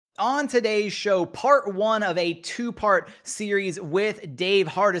On today's show, part one of a two-part series with Dave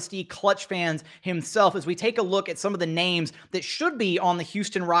Hardisty, Clutch fans himself, as we take a look at some of the names that should be on the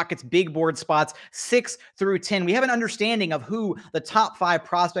Houston Rockets big board spots 6 through 10. We have an understanding of who the top 5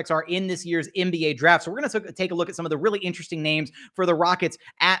 prospects are in this year's NBA draft. So we're going to take a look at some of the really interesting names for the Rockets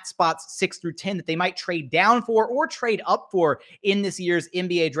at spots 6 through 10 that they might trade down for or trade up for in this year's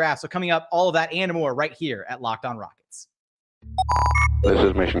NBA draft. So coming up, all of that and more right here at Locked On Rockets. This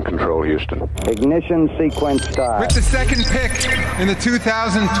is Mission Control, Houston. Ignition sequence start. With the second pick in the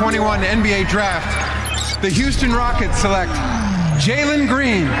 2021 NBA Draft, the Houston Rockets select Jalen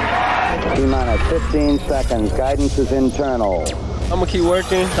Green. T-minus 15 seconds. Guidance is internal. I'm going to keep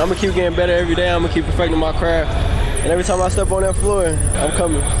working. I'm going to keep getting better every day. I'm going to keep perfecting my craft. And every time I step on that floor, I'm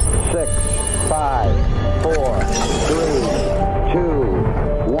coming. 6, 5, 4, 3,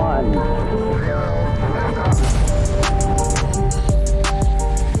 2, 1.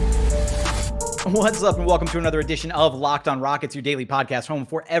 What's up, and welcome to another edition of Locked On Rockets, your daily podcast home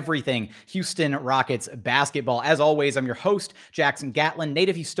for everything Houston Rockets basketball. As always, I'm your host, Jackson Gatlin,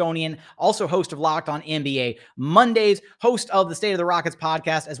 native Houstonian, also host of Locked On NBA Mondays, host of the State of the Rockets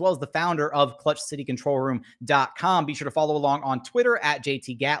podcast, as well as the founder of ClutchCityControlRoom.com. Be sure to follow along on Twitter at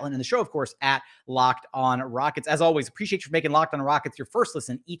JT Gatlin, and the show, of course, at Locked On Rockets. As always, appreciate you for making Locked On Rockets your first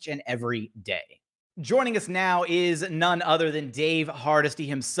listen each and every day. Joining us now is none other than Dave Hardisty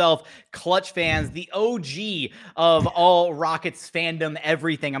himself. Clutch fans, the OG of all Rockets fandom,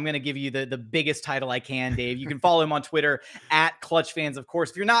 everything. I'm going to give you the biggest title I can, Dave. You can follow him on Twitter at Clutch Fans, of course.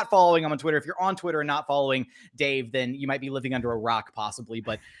 If you're not following him on Twitter, if you're on Twitter and not following Dave, then you might be living under a rock possibly.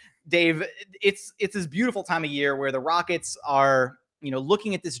 But Dave, it's this beautiful time of year where the Rockets are,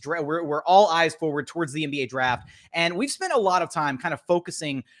 looking at this draft, we're all eyes forward towards the NBA draft. And we've spent a lot of time kind of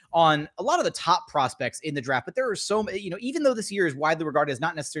focusing on a lot of the top prospects in the draft. But there are so many, even though this year is widely regarded as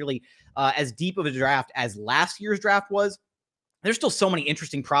not necessarily as deep of a draft as last year's draft was, there's still so many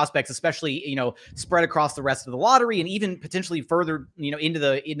interesting prospects, especially, spread across the rest of the lottery and even potentially further, into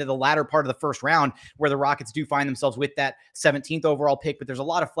the latter part of the first round where the Rockets do find themselves with that 17th overall pick. But there's a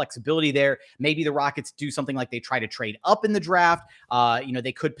lot of flexibility there. Maybe the Rockets do something like they try to trade up in the draft.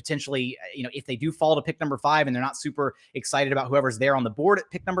 They could potentially, if they do fall to pick number 5 and they're not super excited about whoever's there on the board at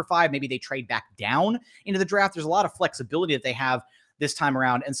pick number 5, maybe they trade back down into the draft. There's a lot of flexibility that they have this time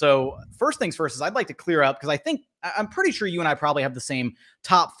around. And so first things first is I'd like to clear up, because I'm pretty sure you and I probably have the same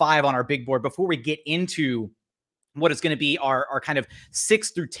top 5 on our big board before we get into what is going to be our kind of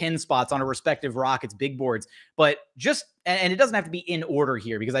 6 through 10 spots on our respective Rockets big boards. But and it doesn't have to be in order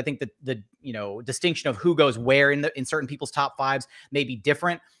here, because I think that the distinction of who goes where in certain people's top 5s may be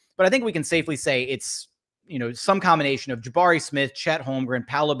different. But I think we can safely say it's, some combination of Jabari Smith, Chet Holmgren,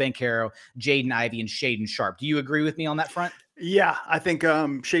 Paolo Banchero, Jaden Ivey, and Shaedon Sharpe. Do you agree with me on that front? Yeah, I think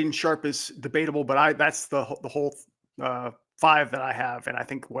Shaedon Sharpe is debatable, but that's the whole 5 that I have, and I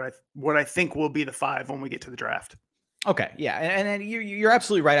think what I think will be the 5 when we get to the draft. Okay, yeah, and you're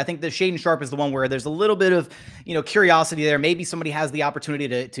absolutely right. I think the Shaedon Sharpe is the one where there's a little bit of curiosity there. Maybe somebody has the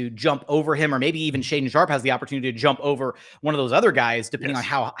opportunity to jump over him, or maybe even Shaedon Sharpe has the opportunity to jump over one of those other guys, depending on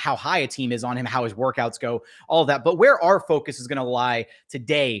how high a team is on him, how his workouts go, all of that. But where our focus is going to lie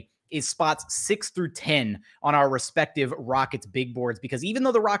today is spots 6 through 10 on our respective Rockets big boards, because even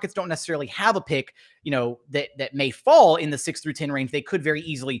though the Rockets don't necessarily have a pick, that may fall in the 6 through 10 range, they could very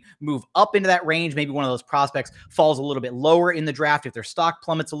easily move up into that range. Maybe one of those prospects falls a little bit lower in the draft if their stock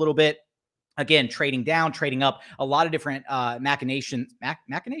plummets a little bit. Again, trading down, trading up, a lot of different machinations.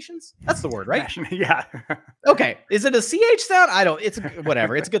 Machinations? That's the word, right? Yeah. Okay. Is it a CH sound? It's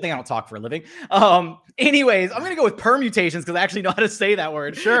whatever. It's a good thing I don't talk for a living. Anyways, I'm going to go with permutations because I actually know how to say that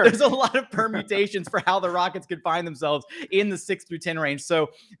word. Sure. There's a lot of permutations for how the Rockets could find themselves in the 6 through 10 range. So,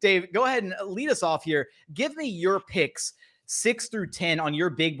 Dave, go ahead and lead us off here. Give me your picks 6 through 10 on your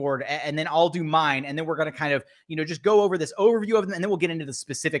big board, and then I'll do mine. And then we're going to kind of, just go over this overview of them, and then we'll get into the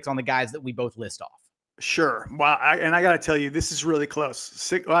specifics on the guys that we both list off. Sure. Wow. I got to tell you, this is really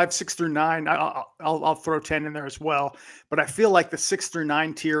close. I have 6 through 9. I'll throw 10 in there as well. But I feel like the 6 through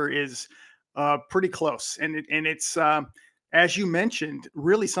 9 tier is pretty close. And it's, as you mentioned,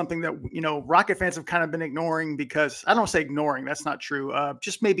 really something that, Rocket fans have kind of been ignoring, because I don't say ignoring, that's not true.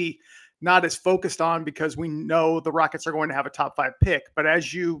 Just maybe not as focused on, because we know the Rockets are going to have a top 5 pick. But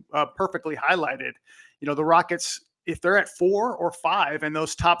as you perfectly highlighted, the Rockets, if they're at 4 or 5 and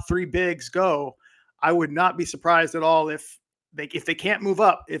those top 3 bigs go, I would not be surprised at all if they can't move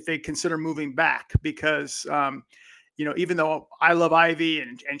up, if they consider moving back, because even though I love Ivy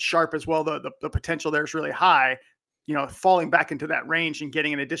and Sharpe as well, the potential there is really high. Falling back into that range and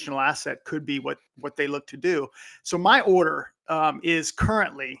getting an additional asset could be what they look to do. So my order is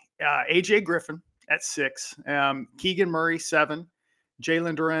currently AJ Griffin at 6, Keegan Murray 7,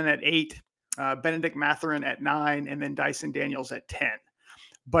 Jalen Duren at 8, Benedict Mathurin at 9, and then Dyson Daniels at 10.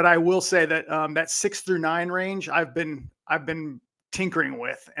 But I will say that that 6 through 9 range, I've been tinkering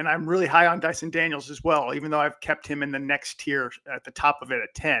with, and I'm really high on Dyson Daniels as well, even though I've kept him in the next tier at the top of it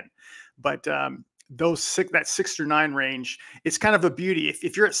at 10. But that 6 through 9 range, it's kind of a beauty.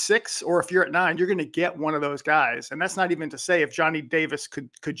 If you're at 6 or if you're at 9, you're going to get one of those guys, and that's not even to say if Johnny Davis could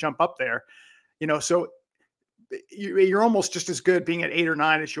jump up there, So you're almost just as good being at 8 or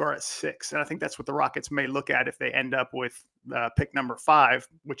 9 as you are at 6. And I think that's what the Rockets may look at if they end up with pick number 5,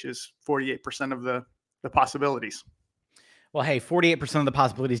 which is 48% of the possibilities. Well, hey, 48% of the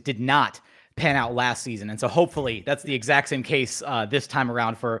possibilities did not pan out last season. And so hopefully that's the exact same case this time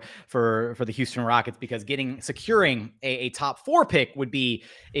around for the Houston Rockets, because securing a top 4 pick would be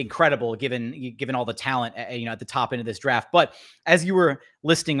incredible given all the talent, at the top end of this draft. But as you were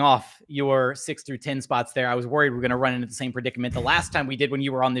listing off your 6 through 10 spots there, I was worried we're going to run into the same predicament the last time we did when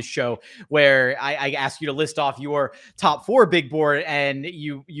you were on this show, where I asked you to list off your top 4 big board, and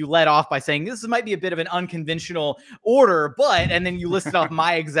you led off by saying this might be a bit of an unconventional order, and then you listed off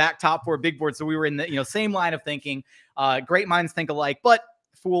my exact top 4 big board. So we were in the same line of thinking. Great minds think alike, but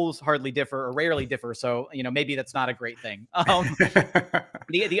fools hardly differ or rarely differ. So, maybe that's not a great thing.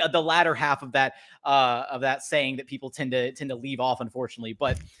 The latter half of that saying that people tend to leave off, unfortunately.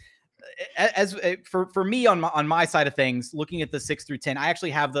 But as for me on my side of things, looking at the 6 through 10, I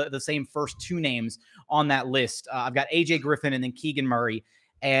actually have the same first 2 names on that list. I've got AJ Griffin and then Keegan Murray.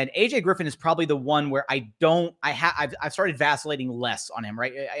 And AJ Griffin is probably the one where I've started vacillating less on him,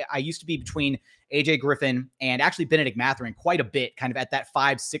 right? I used to be between AJ Griffin and actually Benedict Mathurin quite a bit, kind of at that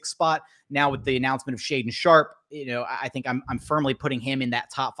 5-6 spot. Now with the announcement of Jae'Sean Sharp, I think I'm firmly putting him in that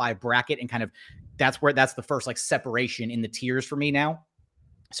top 5 bracket, and kind of that's the first separation in the tiers for me now.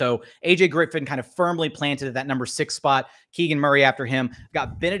 So AJ Griffin kind of firmly planted at that number 6 spot. Keegan Murray after him. I've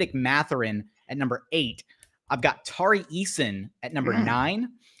got Benedict Mathurin at number 8. I've got Tari Eason at number 9,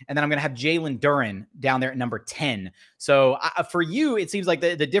 and then I'm going to have Jalen Duren down there at number 10. So for you, it seems like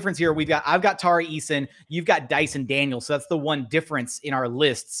the difference here, I've got Tari Eason, you've got Dyson Daniels. So that's the one difference in our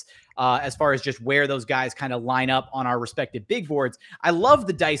lists as far as just where those guys kind of line up on our respective big boards. I love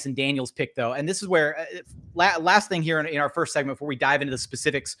the Dyson Daniels pick, though, and this is where last thing here in our first segment before we dive into the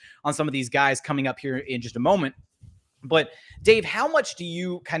specifics on some of these guys coming up here in just a moment. But Dave, how much do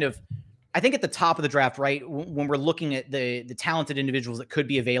you I think at the top of the draft, right, when we're looking at the talented individuals that could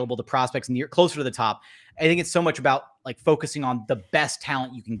be available to prospects and you're closer to the top, I think it's so much about focusing on the best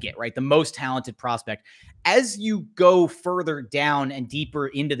talent you can get, right? The most talented prospect. As you go further down and deeper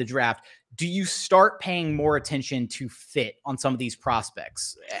into the draft, do you start paying more attention to fit on some of these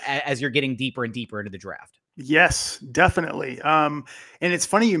prospects as you're getting deeper and deeper into the draft? Yes, definitely. And it's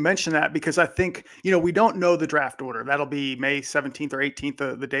funny you mention that, because I think, we don't know the draft order. That'll be May 17th or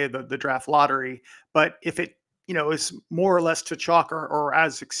 18th, the day of the draft lottery. But if it, is more or less to chalk or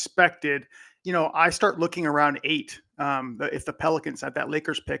as expected, I start looking around 8. If the Pelicans at that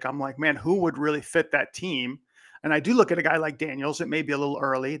Lakers pick, I'm like, man, who would really fit that team? And I do look at a guy like Daniels. It may be a little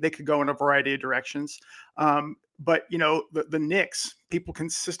early. They could go in a variety of directions. But, the Knicks, people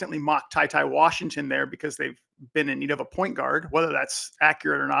consistently mock Ty Washington there because they've been in need of a point guard, whether that's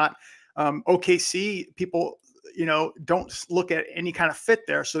accurate or not. OKC, people, don't look at any kind of fit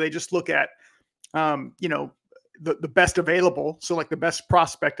there. So they just look at, the best available. So the best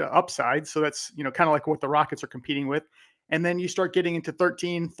prospect upside. So that's, kind of like what the Rockets are competing with. And then you start getting into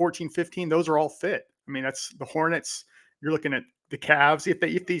 13, 14, 15. Those are all fit. I mean, that's the Hornets. You're looking at the Cavs.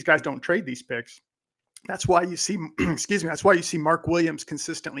 If these guys don't trade these picks, that's why you see, that's why you see Mark Williams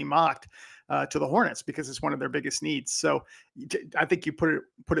consistently mocked to the Hornets, because it's one of their biggest needs. So I think you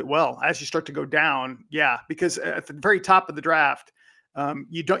put it well. As you start to go down, because at the very top of the draft,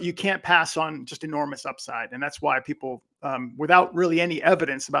 you can't pass on just enormous upside, and that's why people, without really any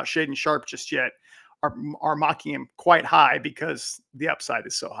evidence about Jae'Sean Sharp just yet, are mocking him quite high because the upside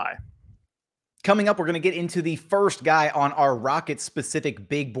is so high. Coming up, we're going to get into the first guy on our Rocket-specific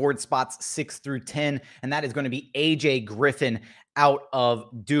big board spots 6 through 10, and that is going to be AJ Griffin out of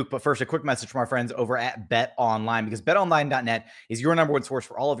Duke. But first, a quick message from our friends over at BetOnline, because BetOnline.net is your number one source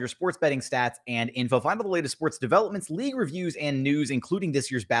for all of your sports betting stats and info. Find all the latest sports developments, league reviews, and news, including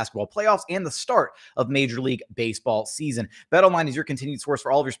this year's basketball playoffs and the start of Major League Baseball season. BetOnline is your continued source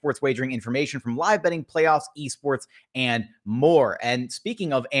for all of your sports wagering information, from live betting, playoffs, esports, and more. And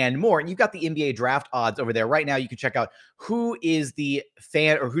speaking of and more, you've got the NBA draft odds over there right now. You can check out who is the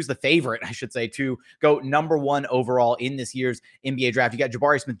favorite, I should say, to go number 1 overall in this year's NBA draft. You got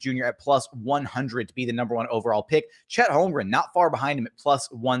Jabari Smith Jr. at plus 100 to be the number 1 overall pick. Chet Holmgren, not far behind him at plus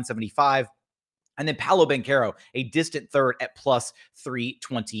 175. And then Paolo Banchero, a distant third at plus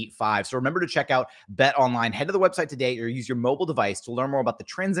 325. So remember to check out BetOnline. Head to the website today or use your mobile device to learn more about the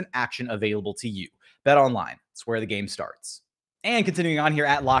trends and action available to you. BetOnline, it's where the game starts. And continuing on here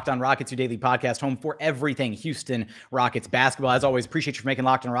at Locked On Rockets, your daily podcast, home for everything Houston Rockets basketball. As always, appreciate you for making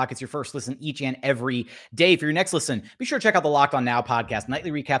Locked On Rockets your first listen each and every day. For your next listen, be sure to check out the Locked On Now podcast, nightly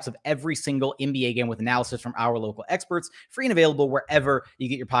recaps of every single NBA game with analysis from our local experts, free and available wherever you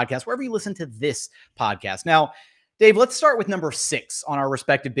get your podcast, wherever you listen to this podcast. Now, Dave, let's start with number 6 on our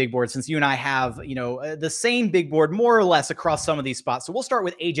respective big board, since you and I have, the same big board more or less across some of these spots. So we'll start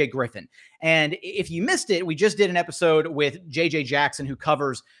with AJ Griffin. And if you missed it, we just did an episode with JJ Jackson, who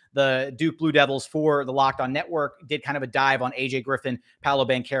covers the Duke Blue Devils for the Locked On Network, did kind of a dive on AJ Griffin, Paolo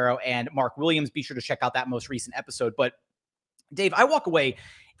Banchero, and Mark Williams. Be sure to check out that most recent episode. But Dave, I walk away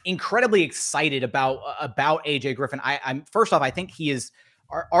incredibly excited about AJ Griffin. I'm first off, I think he is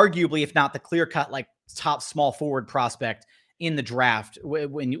arguably, if not the clear-cut, top small forward prospect in the draft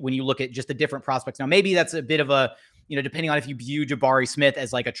when you look at just the different prospects. Now, maybe that's a bit of a, depending on if you view Jabari Smith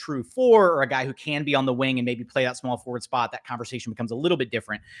as like a true 4 or a guy who can be on the wing and maybe play that small forward spot, that conversation becomes a little bit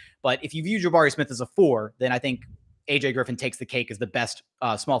different. But if you view Jabari Smith as a 4, then I think AJ Griffin takes the cake as the best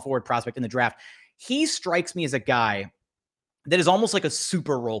small forward prospect in the draft. He strikes me as a guy that is almost like a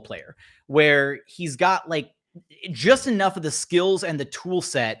super role player, where he's got just enough of the skills and the tool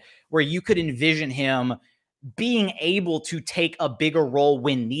set where you could envision him being able to take a bigger role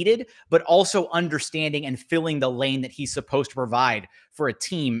when needed, but also understanding and filling the lane that he's supposed to provide for a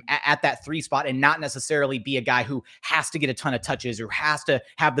team at that 3 spot, and not necessarily be a guy who has to get a ton of touches or has to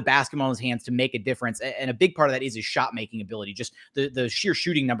have the basketball in his hands to make a difference. And a big part of that is his shot making ability. Just the sheer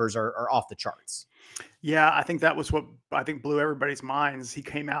shooting numbers are off the charts. Yeah, I think that was what blew everybody's minds. He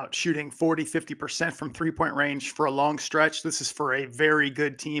came out shooting 40-50% from 3-point range for a long stretch. This is for a very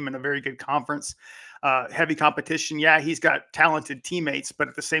good team and a very good conference. Heavy competition. Yeah, he's got talented teammates, but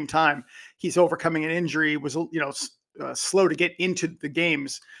at the same time, he's overcoming an injury, was slow to get into the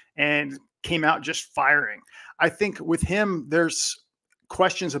games, and came out just firing. I think with him, there's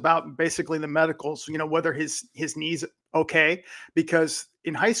questions about basically the medicals, whether his knee's okay, because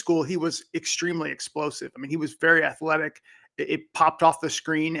in high school, he was extremely explosive. I mean, he was very athletic. It popped off the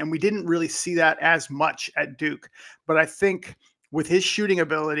screen, and we didn't really see that as much at Duke. But I think with his shooting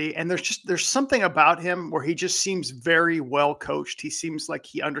ability, and there's something about him where he just seems very well coached. He seems like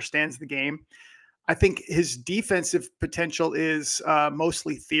he understands the game. I think his defensive potential is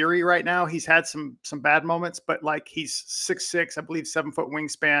mostly theory right now. He's had some bad moments, but he's 6'6", I believe 7-foot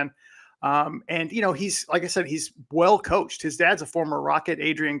wingspan. And he's, like I said, he's well coached. His dad's a former Rocket,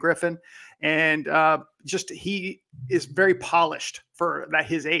 Adrian Griffin, and he is very polished for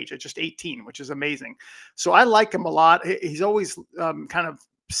his age at just 18, which is amazing. So I like him a lot. He's always kind of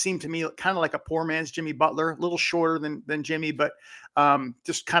seemed to me kind of like a poor man's Jimmy Butler, a little shorter than Jimmy, but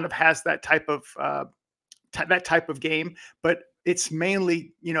just kind of has that type of game. But it's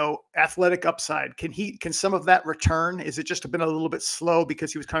mainly, athletic upside. Can some of that return? Is it just been a little bit slow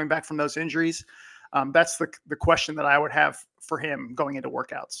because he was coming back from those injuries? That's the question that I would have for him going into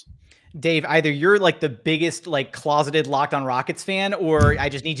workouts. Dave, either you're the biggest closeted Locked On Rockets fan, or I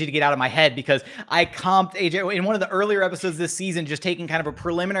just need you to get out of my head, because I comped AJ in one of the earlier episodes this season, just taking kind of a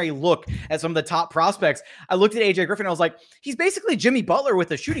preliminary look at some of the top prospects. I looked at AJ Griffin and I was like, he's basically Jimmy Butler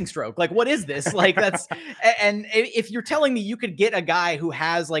with a shooting stroke. What is this? That's, and if you're telling me you could get a guy who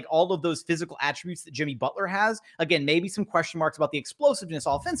has all of those physical attributes that Jimmy Butler has, again, maybe some question marks about the explosiveness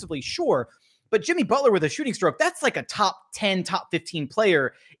offensively, sure. But Jimmy Butler with a shooting stroke, that's like a top 10, top 15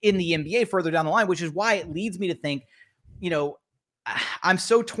 player in the NBA further down the line, which is why it leads me to think, I'm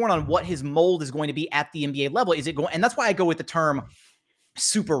so torn on what his mold is going to be at the NBA level. Is it going? And that's why I go with the term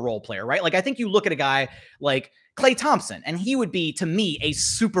super role player, right? I think you look at a guy like Klay Thompson, and he would be, to me, a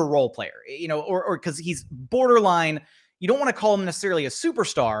super role player, or because he's borderline. You don't want to call him necessarily a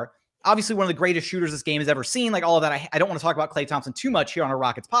superstar. Obviously, one of the greatest shooters this game has ever seen, all of that. I don't want to talk about Klay Thompson too much here on a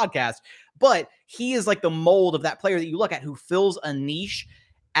Rockets podcast, but he is the mold of that player that you look at who fills a niche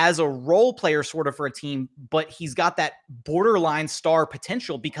as a role player sort of for a team, but he's got that borderline star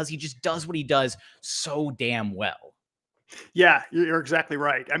potential because he just does what he does so damn well. Yeah, you're exactly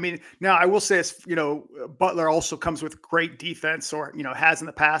right. I mean, now I will say, Butler also comes with great defense, or has in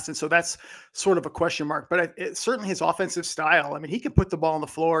the past, and so that's sort of a question mark. But certainly his offensive style. I mean, he can put the ball on the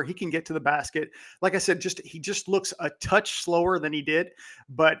floor, he can get to the basket. Like I said, he just looks a touch slower than he did.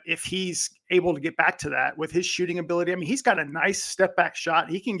 But if he's able to get back to that with his shooting ability, I mean, he's got a nice step back shot.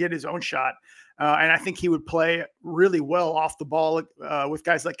 He can get his own shot. And I think he would play really well off the ball with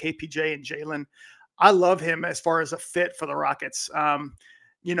guys like KPJ and Jalen. I love him as far as a fit for the Rockets.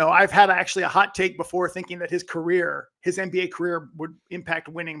 I've had actually a hot take before, thinking that his NBA career would impact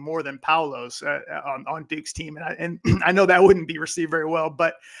winning more than Paolo's on Duke's team. And I know that wouldn't be received very well,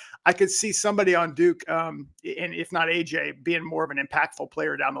 but I could see somebody on Duke, and if not AJ, being more of an impactful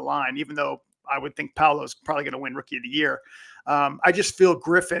player down the line, even though I would think Paolo's probably going to win Rookie of the Year. I just feel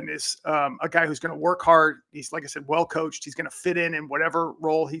Griffin is a guy who's going to work hard. He's, like I said, well coached. He's going to fit in whatever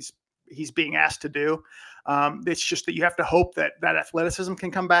role he's being asked to do. It's just that you have to hope that athleticism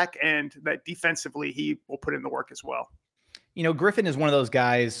can come back, and that defensively he will put in the work as well. Griffin is one of those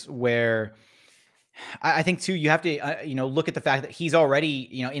guys where I think too, you have to, look at the fact that he's already,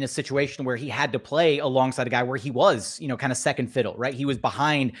 in a situation where he had to play alongside a guy where he was, kind of second fiddle, right? He was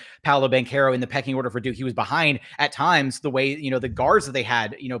behind Paolo Banchero in the pecking order for Duke. He was behind at times the way, the guards that they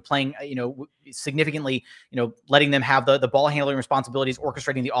had, playing, significantly, letting them have the ball handling responsibilities,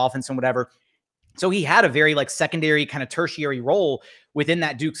 orchestrating the offense and whatever. So he had a very secondary kind of tertiary role within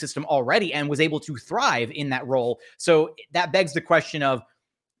that Duke system already, and was able to thrive in that role. So that begs the question of,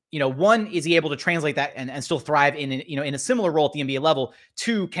 one, is he able to translate that and still thrive in a similar role at the NBA level?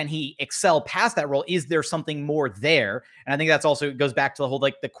 Two, can he excel past that role? Is there something more there? And I think that's also goes back to the whole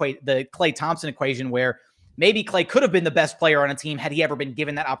the Klay Thompson equation, where maybe Klay could have been the best player on a team had he ever been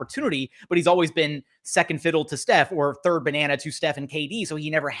given that opportunity, but he's always been second fiddle to Steph or third banana to Steph and KD. So he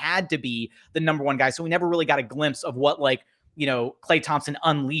never had to be the number one guy. So we never really got a glimpse of what Klay Thompson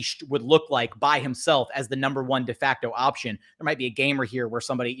unleashed would look like by himself as the number one de facto option. There might be a gamer here where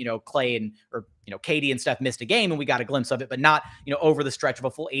somebody, Klay or KD and Steph missed a game and we got a glimpse of it, but not, over the stretch of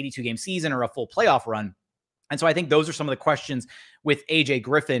a full 82 game season or a full playoff run. And so I think those are some of the questions with AJ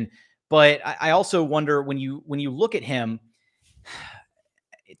Griffin. But I also wonder, when you look at him,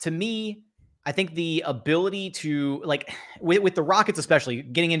 to me, I think the ability to, with the Rockets, especially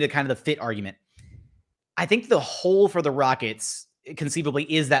getting into kind of the fit argument, I think the hole for the Rockets conceivably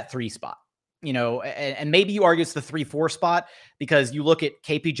is that 3 spot, and maybe you argue it's the 3-4 spot, because you look at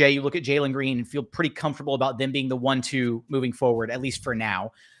KPJ, you look at Jalen Green and feel pretty comfortable about them being the 1-2 moving forward, at least for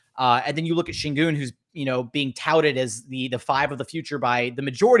now. And then you look at Şengün, who's, being touted as the 5 of the future by the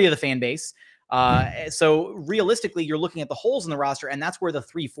majority of the fan base. So realistically, you're looking at the holes in the roster, and that's where the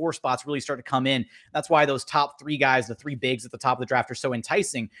 3-4 spots really start to come in. That's why those top 3 guys, the 3 bigs at the top of the draft, are so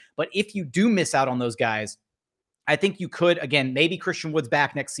enticing. But if you do miss out on those guys, I think you could, again, maybe Christian Wood's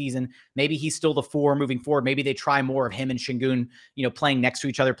back next season. Maybe he's still the 4 moving forward. Maybe they try more of him and Şengün, playing next to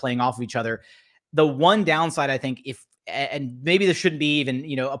each other, playing off of each other. The one downside, I think, and maybe this shouldn't be even,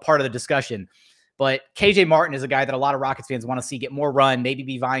 a part of the discussion, but KJ Martin is a guy that a lot of Rockets fans want to see get more run, maybe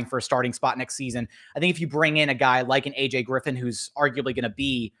be vying for a starting spot next season. I think if you bring in a guy like an AJ Griffin, who's arguably going to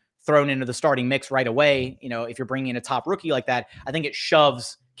be thrown into the starting mix right away, if you're bringing in a top rookie like that, I think it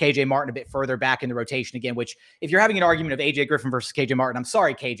shoves KJ Martin a bit further back in the rotation again, which, if you're having an argument of AJ Griffin versus KJ Martin, I'm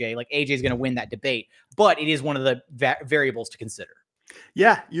sorry, KJ, AJ is going to win that debate, but it is one of the variables to consider.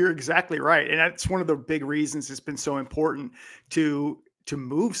 Yeah, you're exactly right. And that's one of the big reasons it's been so important to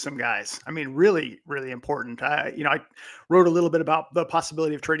move some guys. I mean, really, really important. I wrote a little bit about the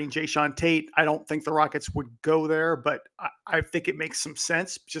possibility of trading Jae'Sean Tate. I don't think the Rockets would go there, but I think it makes some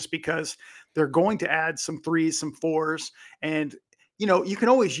sense, just because they're going to add some 3s, some 4s. And, you can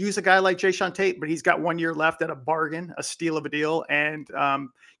always use a guy like Jae'Sean Tate, but he's got 1 year left at a bargain, a steal of a deal. And,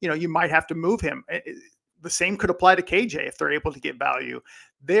 you might have to move him. The same could apply to KJ if they're able to get value.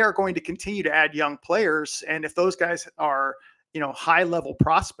 They are going to continue to add young players. And if those guys are, high level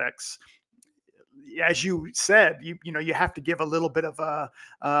prospects, as you said, you have to give a little bit of a,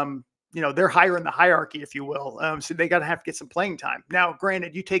 they're higher in the hierarchy, if you will. So they got to have to get some playing time. Now,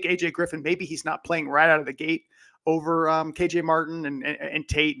 granted, you take AJ Griffin, maybe he's not playing right out of the gate over KJ Martin and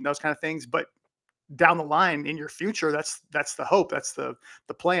Tate and those kind of things, but down the line in your future, that's the hope. That's the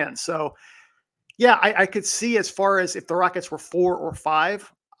plan. So yeah, I could see, as far as if the Rockets were 4 or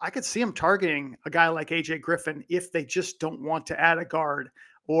 5, I could see them targeting a guy like AJ Griffin if they just don't want to add a guard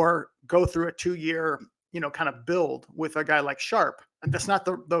or go through a 2-year, kind of build with a guy like Sharp. And that's not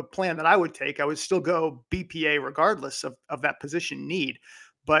the plan that I would take. I would still go BPA regardless of that position need.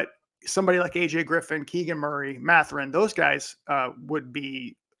 But somebody like AJ Griffin, Keegan Murray, Mathurin, those guys would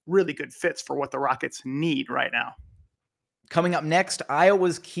be really good fits for what the Rockets need right now. Coming up next,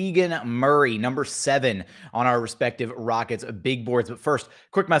 Iowa's Keegan Murray, number 7 on our respective Rockets big boards. But first,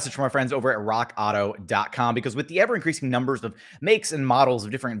 quick message from our friends over at rockauto.com, because with the ever-increasing numbers of makes and models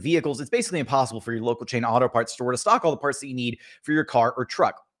of different vehicles, it's basically impossible for your local chain auto parts store to stock all the parts that you need for your car or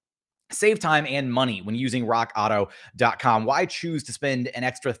truck. Save time and money when using rockauto.com. Why choose to spend an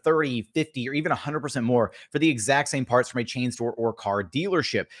extra 30, 50, or even 100% more for the exact same parts from a chain store or car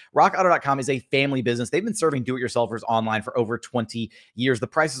dealership? Rockauto.com is a family business. They've been serving do-it-yourselfers online for over 20 years. The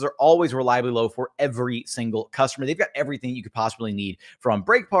prices are always reliably low for every single customer. They've got everything you could possibly need, from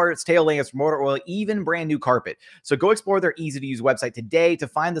brake parts, tail lamps, motor oil, even brand new carpet. So go explore their easy-to-use website today to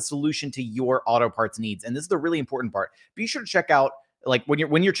find the solution to your auto parts needs. And this is the really important part. Be sure to check out, like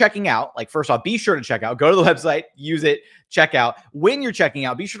when you're checking out, like first off, be sure to check out, go to the website, use it, check out. When you're checking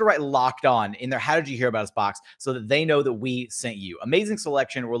out, be sure to write "Locked On" in there. How did you hear about us box, so that they know that we sent you. Amazing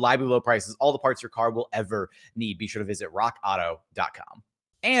selection, reliably low prices, all the parts your car will ever need. Be sure to visit rockauto.com.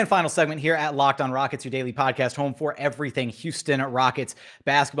 And final segment here at Locked On Rockets, your daily podcast home for everything Houston Rockets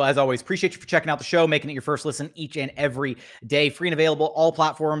basketball. As always, appreciate you for checking out the show, making it your first listen each and every day. Free and available, all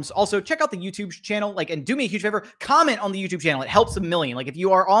platforms. Also, check out the YouTube channel, and do me a huge favor, comment on the YouTube channel. It helps a million. If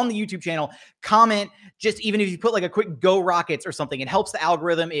you are on the YouTube channel, comment, just even if you put a quick "Go Rockets" or something. It helps the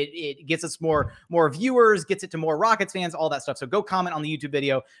algorithm. It gets us more viewers, gets it to more Rockets fans, all that stuff. So go comment on the YouTube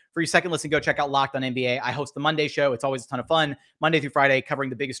video. For your second listen, go check out Locked On NBA. I host the Monday show. It's always a ton of fun, Monday through Friday, covering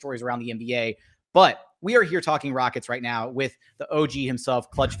the biggest stories around the NBA. But we are here talking Rockets right now with the OG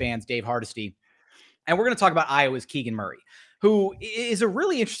himself, Clutch fans, Dave Hardisty. And we're going to talk about Iowa's Keegan Murray, who is a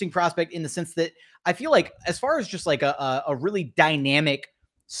really interesting prospect in the sense that I feel like, as far as just a really dynamic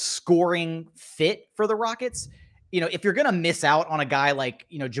scoring fit for the Rockets, if you're going to miss out on a guy like,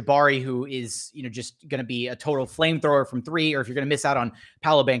 Jabari, who is, just going to be a total flamethrower from 3, or if you're going to miss out on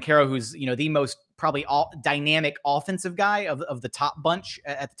Paolo Banchero, who's, the most probably dynamic offensive guy of the top bunch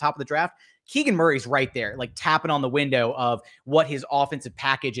at the top of the draft, Keegan Murray's right there, tapping on the window of what his offensive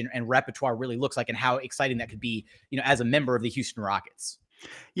package and repertoire really looks like, and how exciting that could be, as a member of the Houston Rockets.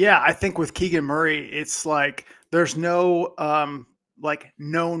 Yeah, I think with Keegan Murray, it's there's no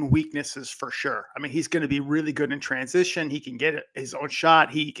known weaknesses for sure. I mean, he's going to be really good in transition. He can get his own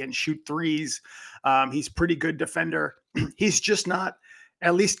shot. He can shoot threes. He's pretty good defender. He's just not,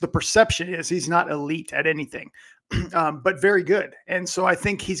 at least the perception is, he's not elite at anything, but very good. And so I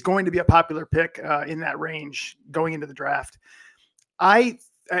think he's going to be a popular pick in that range going into the draft.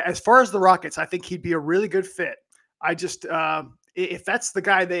 As far as the Rockets, I think he'd be a really good fit. I just, if that's the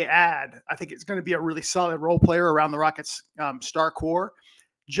guy they add, I think it's going to be a really solid role player around the Rockets' star core.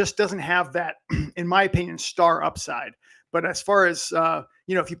 Just doesn't have that, in my opinion, star upside. But as far as,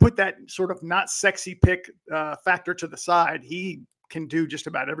 if you put that sort of not sexy pick factor to the side, he can do just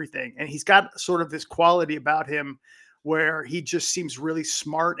about everything. And he's got sort of this quality about him where he just seems really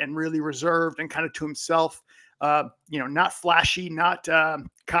smart and really reserved and kind of to himself, not flashy, not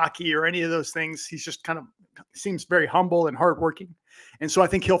cocky or any of those things. He's just kind of seems very humble and hardworking. And so I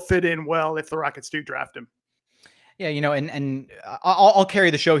think he'll fit in well if the Rockets do draft him. Yeah, and I'll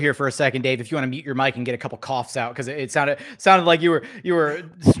carry the show here for a second, Dave, if you want to mute your mic and get a couple coughs out, because it sounded like you were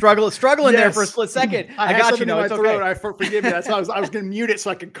struggling yes. there for a split second. I got you. No, it's okay. Forgive me. That's why I was going to mute it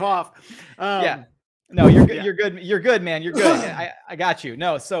so I could cough. Yeah. No, you're good. Yeah. You're good. You're good, man. You're good. I got you.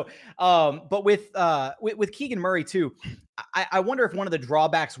 No. So, but with Keegan Murray too, I wonder if one of the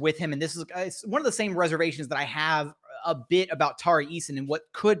drawbacks with him, and this is one of the same reservations that I have a bit about Tari Eason, and what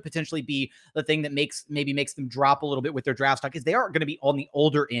could potentially be the thing that makes them drop a little bit with their draft stock, is they are going to be on the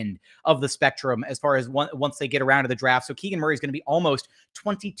older end of the spectrum as far as once they get around to the draft. So Keegan Murray is going to be almost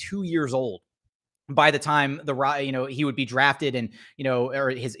 22 years old by the time he would be drafted, and or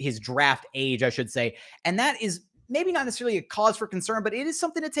his draft age, I should say. And that is maybe not necessarily a cause for concern, but it is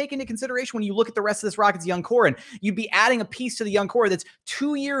something to take into consideration when you look at the rest of this Rockets young core. And you'd be adding a piece to the young core that's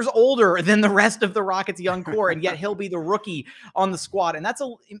 2 years older than the rest of the Rockets young core, and yet he'll be the rookie on the squad. And that's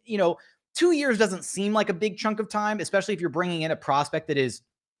 2 years doesn't seem like a big chunk of time, especially if you're bringing in a prospect that is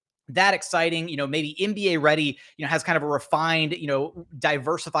that exciting, maybe NBA ready, has kind of a refined,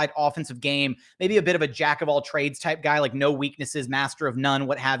 diversified offensive game, maybe a bit of a jack of all trades type guy, no weaknesses, master of none,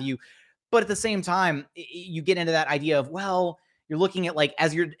 what have you. But at the same time, you get into that idea of, well, you're looking at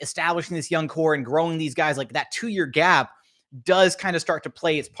as you're establishing this young core and growing these guys, that 2-year gap does kind of start to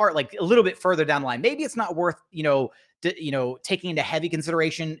play its part, a little bit further down the line. Maybe it's not worth, taking into heavy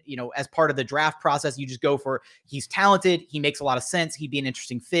consideration, as part of the draft process. You just go for, he's talented, he makes a lot of sense, he'd be an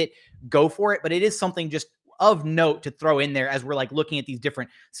interesting fit, go for it. But it is something just of note to throw in there as we're looking at these different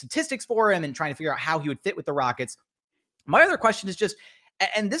statistics for him and trying to figure out how he would fit with the Rockets. My other question is just,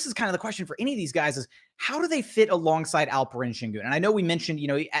 And this is kind of the question for any of these guys is how do they fit alongside Alperen Şengün? And I know we mentioned,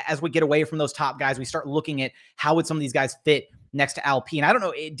 as we get away from those top guys, we start looking at how would some of these guys fit next to Alp. And I don't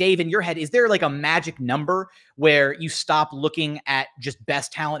know, Dave, in your head, is there like a magic number where you stop looking at just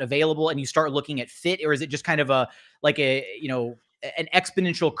best talent available and you start looking at fit? Or is it just kind of an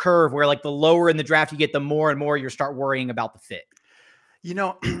exponential curve where like the lower in the draft you get, the more and more you start worrying about the fit?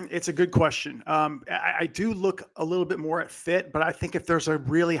 It's a good question. I do look a little bit more at fit, but I think if there's a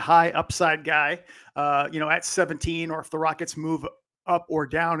really high upside guy, at 17, or if the Rockets move up or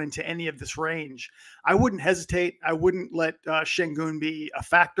down into any of this range, I wouldn't hesitate. I wouldn't let Şengün be a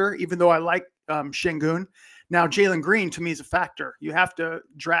factor, even though I like Şengün. Now, Jalen Green to me is a factor. You have to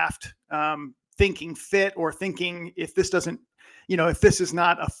draft thinking fit, or thinking if this doesn't, if this is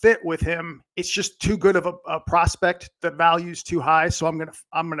not a fit with him, it's just too good of a prospect. The value's too high. So I'm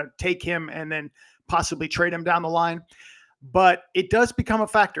going to take him and then possibly trade him down the line. But it does become a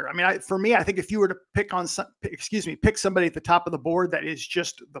factor. I mean, for me, I think if you were to pick somebody at the top of the board that is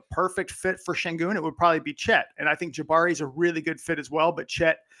just the perfect fit for Şengün, it would probably be Chet. And I think Jabari's a really good fit as well, but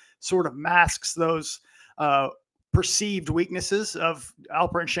Chet sort of masks those perceived weaknesses of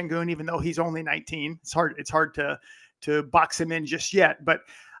Alperen Şengün, even though he's only 19. It's hard to box him in just yet. But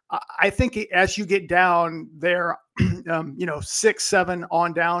I think as you get down there, 6, 7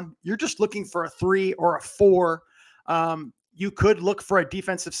 on down, you're just looking for a 3 or a 4. You could look for a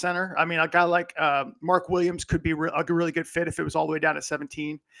defensive center. I mean, a guy like Mark Williams could be a really good fit if it was all the way down to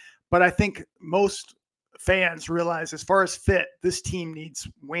 17. But I think most fans realize, as far as fit, this team needs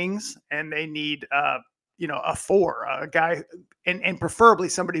wings, and they need a 4, a guy, and preferably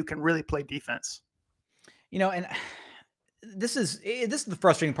somebody who can really play defense. And this is the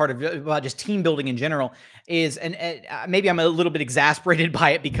frustrating part about just team building in general is, and maybe I'm a little bit exasperated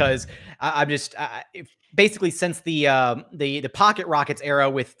by it because I'm just basically since the Pocket Rockets era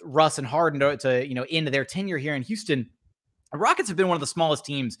with Russ and Harden to into their tenure here in Houston, the Rockets have been one of the smallest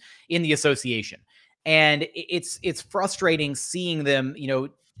teams in the association, and it's frustrating seeing them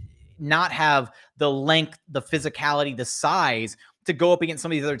not have the length, the physicality, the size to go up against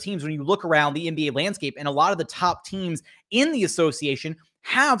some of these other teams. When you look around the NBA landscape, and a lot of the top teams in the association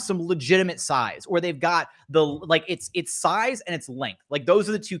have some legitimate size, or they've got it's size and it's length. Like, those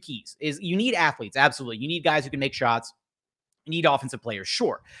are the two keys. Is you need athletes. Absolutely. You need guys who can make shots. You need offensive players,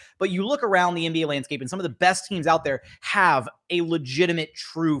 sure. But you look around the NBA landscape, and some of the best teams out there have a legitimate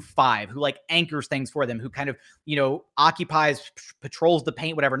true 5 who anchors things for them, who kind of, occupies, patrols the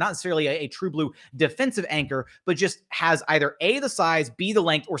paint, whatever. Not necessarily a true blue defensive anchor, but just has either A, the size, B, the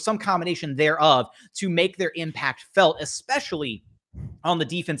length, or some combination thereof to make their impact felt, especially on the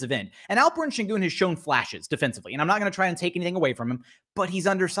defensive end. And Alperen Şengün has shown flashes defensively, and I'm not going to try and take anything away from him, but he's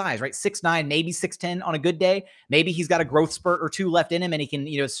undersized, right? 6'9", maybe 6'10" on a good day. Maybe he's got a growth spurt or 2 left in him, and he can,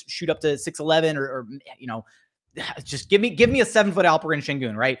 shoot up to 6'11", or just give me a 7-foot Alperen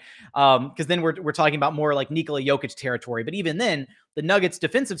Şengün, right? Because then we're talking about more like Nikola Jokic territory. But even then, the Nuggets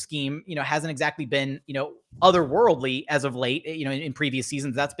defensive scheme, hasn't exactly been, otherworldly as of late. In previous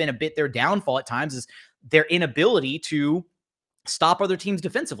seasons, that's been a bit their downfall at times, is their inability to stop other teams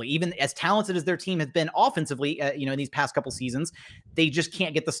defensively. Even as talented as their team has been offensively, in these past couple seasons, they just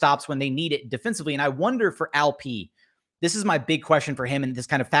can't get the stops when they need it defensively. And I wonder for LP, this is my big question for him, and this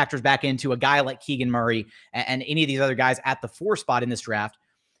kind of factors back into a guy like Keegan Murray and any of these other guys at the 4 spot in this draft.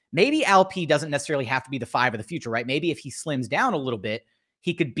 Maybe LP doesn't necessarily have to be the 5 of the future, right? Maybe if he slims down a little bit,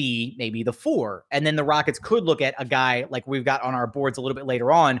 he could be maybe the 4. And then the Rockets could look at a guy like we've got on our boards a little bit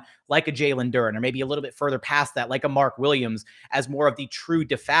later on, like a Jalen Duren, or maybe a little bit further past that, like a Mark Williams, as more of the true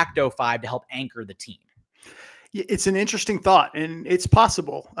de facto 5 to help anchor the team. It's an interesting thought, and it's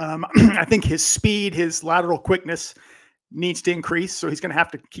possible. I think his speed, his lateral quickness needs to increase. So he's going to have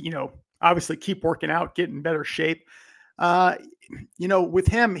to, obviously keep working out, get in better shape. With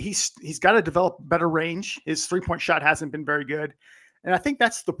him, he's got to develop better range. His 3-point shot hasn't been very good. And I think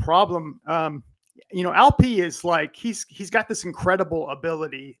that's the problem. LP is he's got this incredible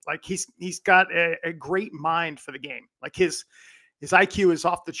ability. Like he's got a great mind for the game. Like his IQ is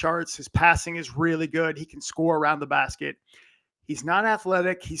off the charts. His passing is really good. He can score around the basket. He's not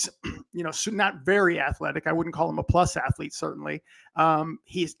athletic. He's, not very athletic. I wouldn't call him a plus athlete, certainly.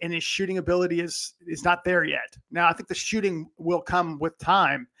 His shooting ability is not there yet. Now, I think the shooting will come with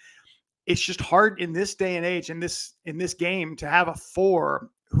time. It's just hard in this day and age, in this game, to have a 4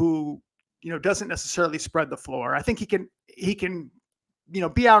 who, doesn't necessarily spread the floor. I think he can,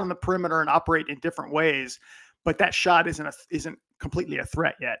 be out on the perimeter and operate in different ways, but that shot isn't completely a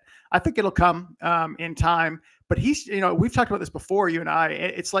threat yet. I think it'll come in time, but he's, we've talked about this before, you and I.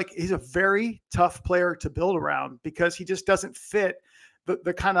 It's like he's a very tough player to build around because he just doesn't fit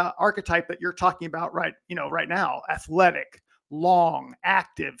the kind of archetype that you're talking about right now: athletic, long,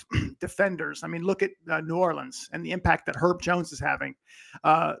 active defenders. I mean, look at New Orleans and the impact that Herb Jones is having.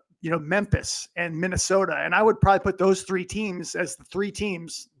 Memphis and Minnesota, and I would probably put those three teams as the three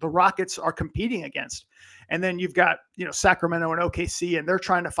teams the Rockets are competing against. And then you've got Sacramento and OKC, and they're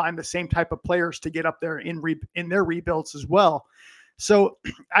trying to find the same type of players to get up there in their rebuilds as well. So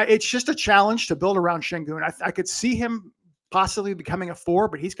it's just a challenge to build around Şengün. I could see him possibly becoming a 4,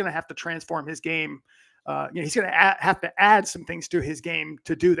 but he's going to have to transform his game. He's going to have to add some things to his game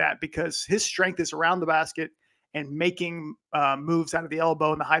to do that, because his strength is around the basket and making moves out of the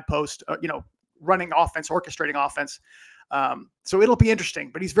elbow and the high post, running offense, orchestrating offense. So it'll be interesting,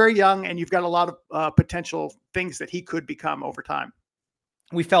 but he's very young, and you've got a lot of potential things that he could become over time.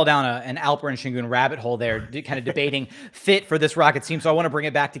 We fell down an Alperen Şengün rabbit hole there, kind of debating fit for this Rockets team. So I want to bring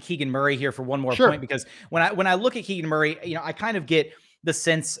it back to Keegan Murray here for one more point, because when I look at Keegan Murray, I kind of get the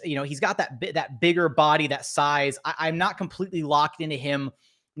sense, he's got that bigger body, that size. I'm not completely locked into him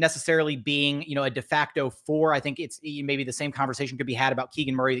necessarily being, a de facto 4. I think it's maybe the same conversation could be had about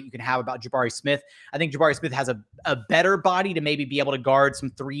Keegan Murray that you can have about Jabari Smith. I think Jabari Smith has a better body to maybe be able to guard some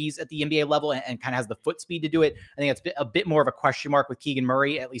threes at the NBA level and kind of has the foot speed to do it. I think it's a bit more of a question mark with Keegan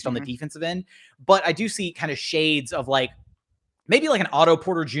Murray, at least on the defensive end. But I do see kind of shades of maybe like an Otto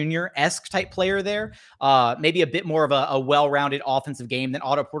Porter Jr.-esque type player there. Maybe a bit more of a well-rounded offensive game than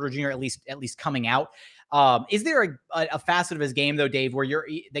Otto Porter Jr., at least coming out. Is there a facet of his game, though, Dave, where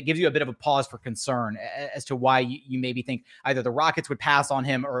that gives you a bit of a pause for concern as to why you maybe think either the Rockets would pass on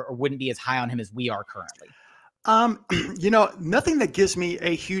him or wouldn't be as high on him as we are currently? Nothing that gives me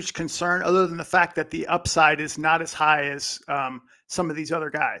a huge concern other than the fact that the upside is not as high as some of these other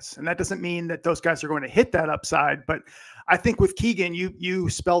guys. And that doesn't mean that those guys are going to hit that upside, but I think with Keegan, you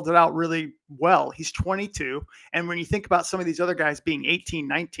spelled it out really well. He's 22. And when you think about some of these other guys being 18,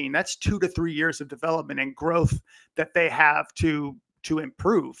 19, that's 2 to 3 years of development and growth that they have to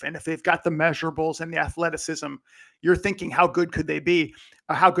improve. And if they've got the measurables and the athleticism, you're thinking, how good could they be?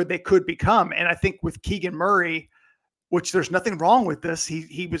 How good they could become. And I think with Keegan Murray, which there's nothing wrong with this,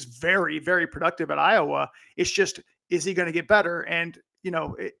 he was very, very productive at Iowa. It's just, is he going to get better? And,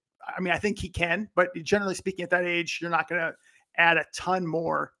 I think he can, but generally speaking, at that age, you're not going to add a ton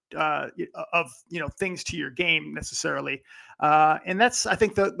more of things to your game necessarily. And that's, I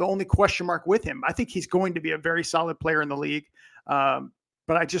think, the only question mark with him. I think he's going to be a very solid player in the league,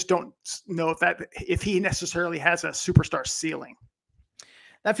 but I just don't know if he necessarily has a superstar ceiling.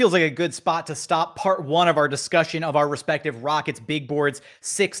 That feels like a good spot to stop part 1 of our discussion of our respective Rockets big boards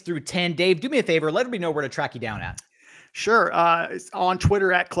 6 through 10. Dave, do me a favor. Let me know where to track you down at. Sure. It's on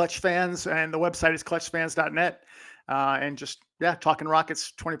Twitter at ClutchFans, and the website is clutchfans.net. And just, talking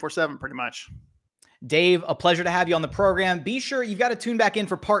Rockets 24/7 pretty much. Dave, a pleasure to have you on the program. Be sure you've got to tune back in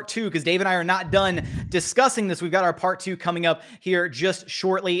for part 2, because Dave and I are not done discussing this. We've got our part 2 coming up here just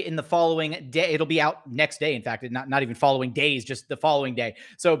shortly in the following day. It'll be out next day. In fact, not even following days, just the following day.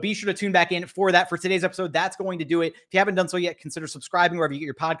 So be sure to tune back in for that. For today's episode, that's going to do it. If you haven't done so yet, consider subscribing wherever you get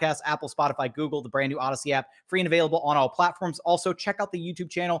your podcasts: Apple, Spotify, Google, the brand new Odyssey app, free and available on all platforms. Also, check out the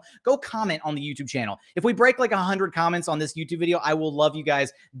YouTube channel. Go comment on the YouTube channel. If we break like 100 comments on this YouTube video, I will love you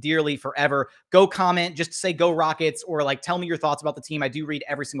guys dearly forever. Go comment. Just to say go Rockets, or tell me your thoughts about the team. I do read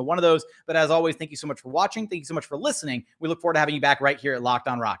every single one of those. But as always, thank you so much for watching. Thank you so much for listening. We look forward to having you back right here at Locked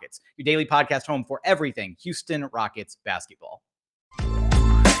On Rockets, your daily podcast home for everything Houston Rockets basketball.